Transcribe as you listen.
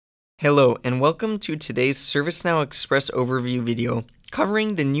Hello and welcome to today's ServiceNow Express overview video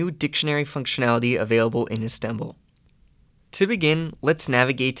covering the new dictionary functionality available in Istanbul. To begin, let's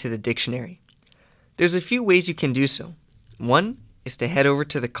navigate to the dictionary. There's a few ways you can do so. One is to head over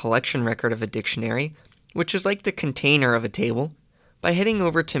to the collection record of a dictionary, which is like the container of a table, by heading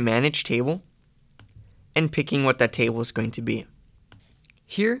over to Manage Table and picking what that table is going to be.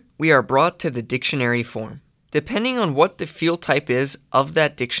 Here, we are brought to the dictionary form. Depending on what the field type is of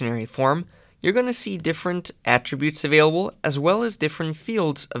that dictionary form, you're going to see different attributes available as well as different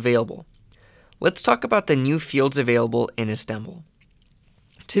fields available. Let's talk about the new fields available in Istanbul.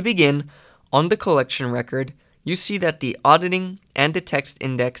 To begin, on the collection record, you see that the auditing and the text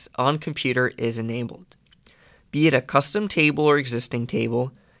index on computer is enabled. Be it a custom table or existing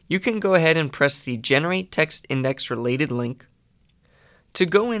table, you can go ahead and press the Generate Text Index related link to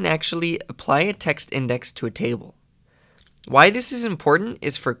go and actually apply a text index to a table. Why this is important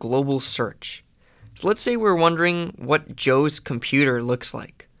is for global search. So let's say we're wondering what Joe's computer looks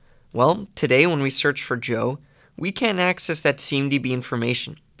like. Well, today when we search for Joe, we can't access that CMDB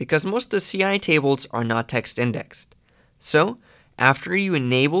information because most of the CI tables are not text indexed. So, after you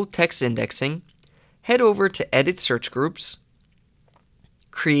enable text indexing, head over to Edit Search Groups,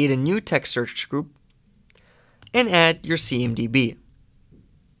 create a new text search group, and add your CMDB.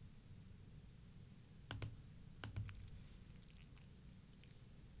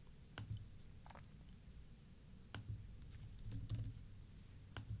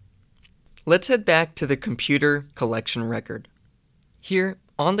 Let's head back to the computer collection record. Here,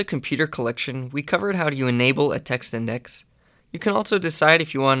 on the computer collection, we covered how to enable a text index. You can also decide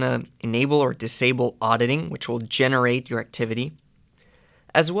if you want to enable or disable auditing, which will generate your activity,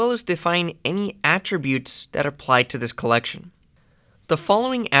 as well as define any attributes that apply to this collection. The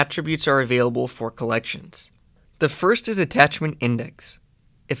following attributes are available for collections. The first is attachment index.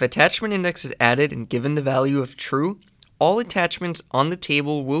 If attachment index is added and given the value of true, all attachments on the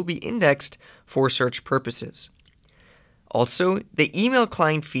table will be indexed for search purposes. Also, the email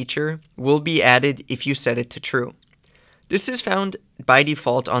client feature will be added if you set it to true. This is found by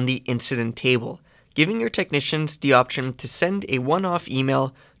default on the incident table, giving your technicians the option to send a one-off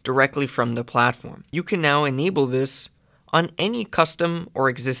email directly from the platform. You can now enable this on any custom or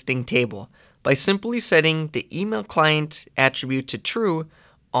existing table by simply setting the email client attribute to true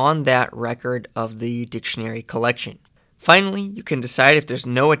on that record of the dictionary collection. Finally, you can decide if there's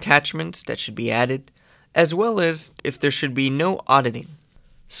no attachments that should be added, as well as if there should be no auditing.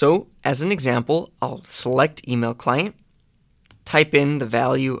 So, as an example, I'll select email client, type in the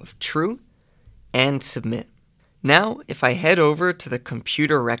value of true, and submit. Now, if I head over to the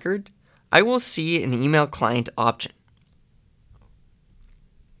computer record, I will see an email client option.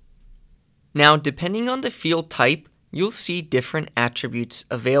 Now, depending on the field type, you'll see different attributes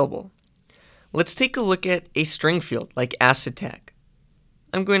available. Let's take a look at a string field like asset tag.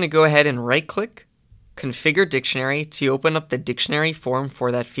 I'm going to go ahead and right-click, configure dictionary to open up the dictionary form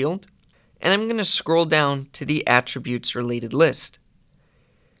for that field, and I'm going to scroll down to the attributes related list.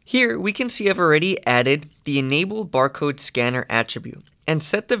 Here we can see I've already added the enable barcode scanner attribute and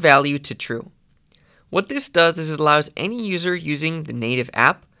set the value to true. What this does is it allows any user using the native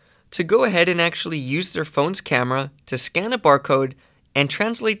app to go ahead and actually use their phone's camera to scan a barcode and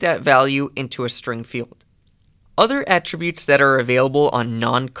translate that value into a string field. Other attributes that are available on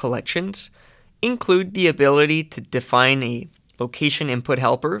non-collections include the ability to define a location input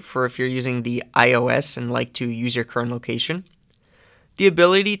helper for if you're using the iOS and like to use your current location, the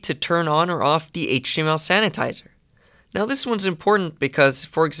ability to turn on or off the HTML sanitizer. Now this one's important because,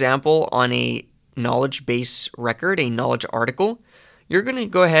 for example, on a knowledge base record, a knowledge article, you're going to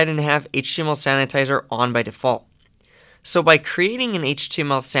go ahead and have HTML sanitizer on by default. So by creating an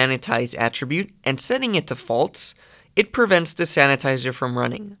HTML sanitize attribute and setting it to false, it prevents the sanitizer from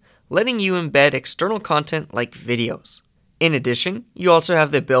running, letting you embed external content like videos. In addition, you also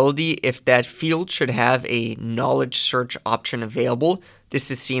have the ability if that field should have a knowledge search option available. This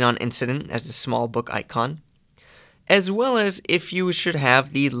is seen on incident as the small book icon, as well as if you should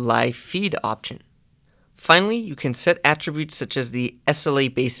have the live feed option. Finally, you can set attributes such as the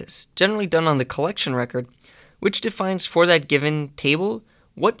SLA basis, generally done on the collection record, which defines for that given table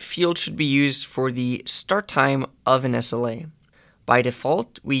what field should be used for the start time of an SLA. By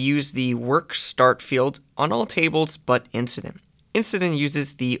default, we use the work start field on all tables but incident. Incident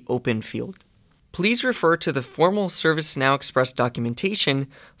uses the open field. Please refer to the formal ServiceNow Express documentation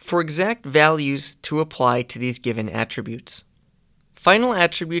for exact values to apply to these given attributes. Final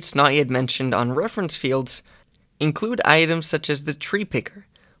attributes not yet mentioned on reference fields include items such as the tree picker,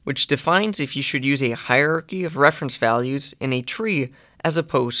 which defines if you should use a hierarchy of reference values in a tree as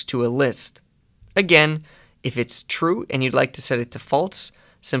opposed to a list. Again, if it's true and you'd like to set it to false,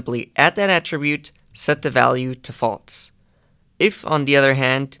 simply add that attribute, set the value to false. If, on the other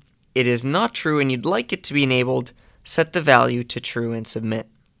hand, it is not true and you'd like it to be enabled, set the value to true and submit.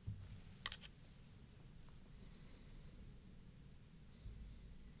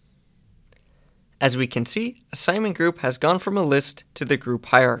 As we can see, assignment group has gone from a list to the group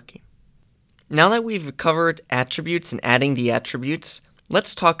hierarchy. Now that we've covered attributes and adding the attributes,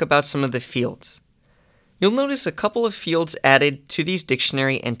 let's talk about some of the fields. You'll notice a couple of fields added to these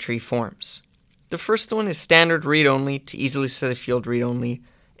dictionary entry forms. The first one is standard read-only to easily set a field read-only,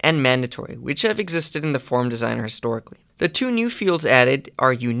 and mandatory, which have existed in the form designer historically. The two new fields added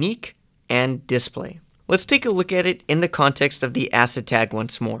are unique and display. Let's take a look at it in the context of the asset tag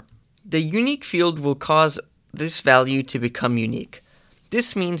once more. The unique field will cause this value to become unique.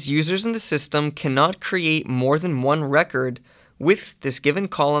 This means users in the system cannot create more than one record with this given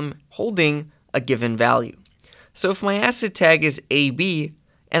column holding a given value. So if my asset tag is AB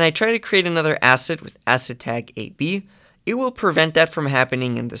and I try to create another asset with asset tag AB, it will prevent that from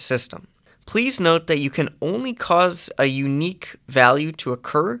happening in the system. Please note that you can only cause a unique value to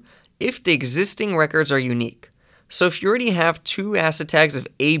occur if the existing records are unique. So if you already have two asset tags of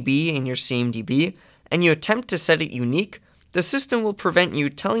AB in your CMDB and you attempt to set it unique, the system will prevent you,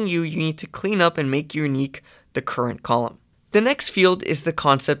 telling you need to clean up and make unique the current column. The next field is the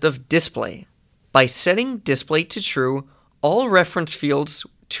concept of display. By setting display to true, all reference fields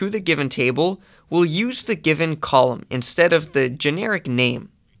to the given table will use the given column instead of the generic name.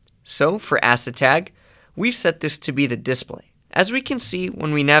 So for asset tag, we've set this to be the display. As we can see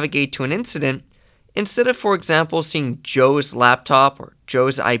when we navigate to an incident, instead of, for example, seeing Joe's laptop or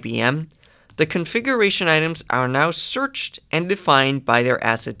Joe's IBM, the configuration items are now searched and defined by their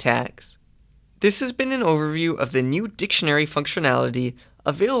asset tags. This has been an overview of the new dictionary functionality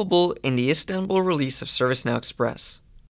available in the Istanbul release of ServiceNow Express.